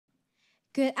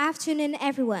Good afternoon,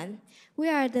 everyone. We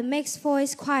are the Mixed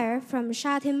Voice Choir from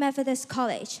Sha Tin Methodist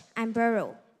College. I'm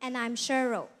Beryl. And I'm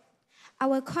Cheryl.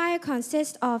 Our choir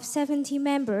consists of 70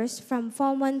 members from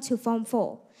Form 1 to Form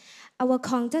 4. Our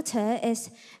conductor is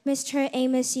Mr.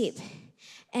 Amos Yip,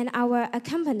 and our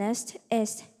accompanist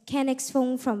is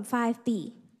Fung from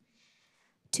 5B.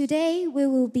 Today, we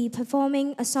will be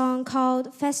performing a song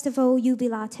called Festival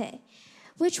Jubilate,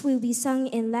 which will be sung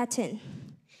in Latin.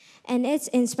 And its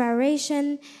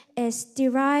inspiration is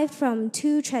derived from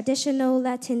two traditional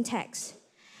Latin texts,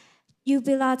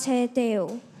 Jubilate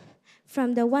Deo,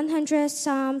 from the 100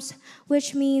 Psalms,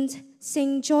 which means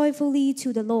sing joyfully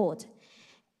to the Lord,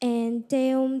 and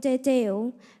Deum de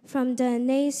Deo, from the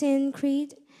Nicene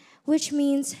Creed, which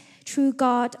means true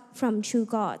God from true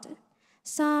God.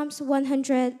 Psalms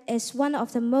 100 is one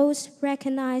of the most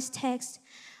recognized texts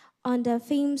on the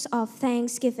themes of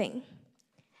thanksgiving.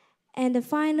 And the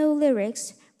final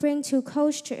lyrics bring to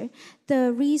culture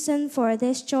the reason for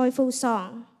this joyful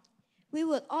song. We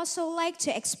would also like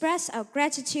to express our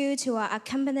gratitude to our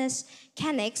accompanist,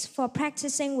 Kenix, for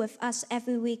practicing with us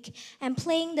every week and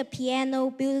playing the piano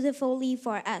beautifully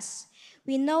for us.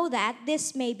 We know that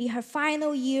this may be her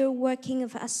final year working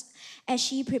with us as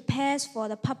she prepares for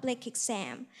the public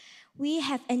exam. We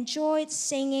have enjoyed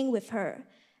singing with her.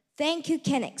 Thank you,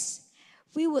 Kenix.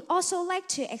 We would also like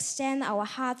to extend our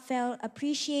heartfelt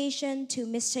appreciation to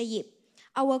Mr. Yip,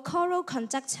 our choral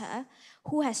conductor,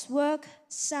 who has worked,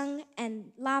 sung,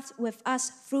 and laughed with us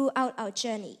throughout our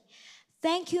journey.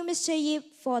 Thank you, Mr. Yip,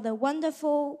 for the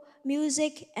wonderful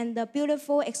music and the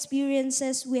beautiful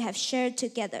experiences we have shared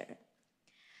together.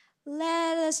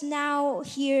 Let us now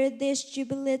hear this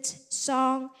jubilant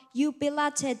song,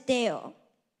 Jubilate Deo.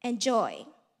 Enjoy.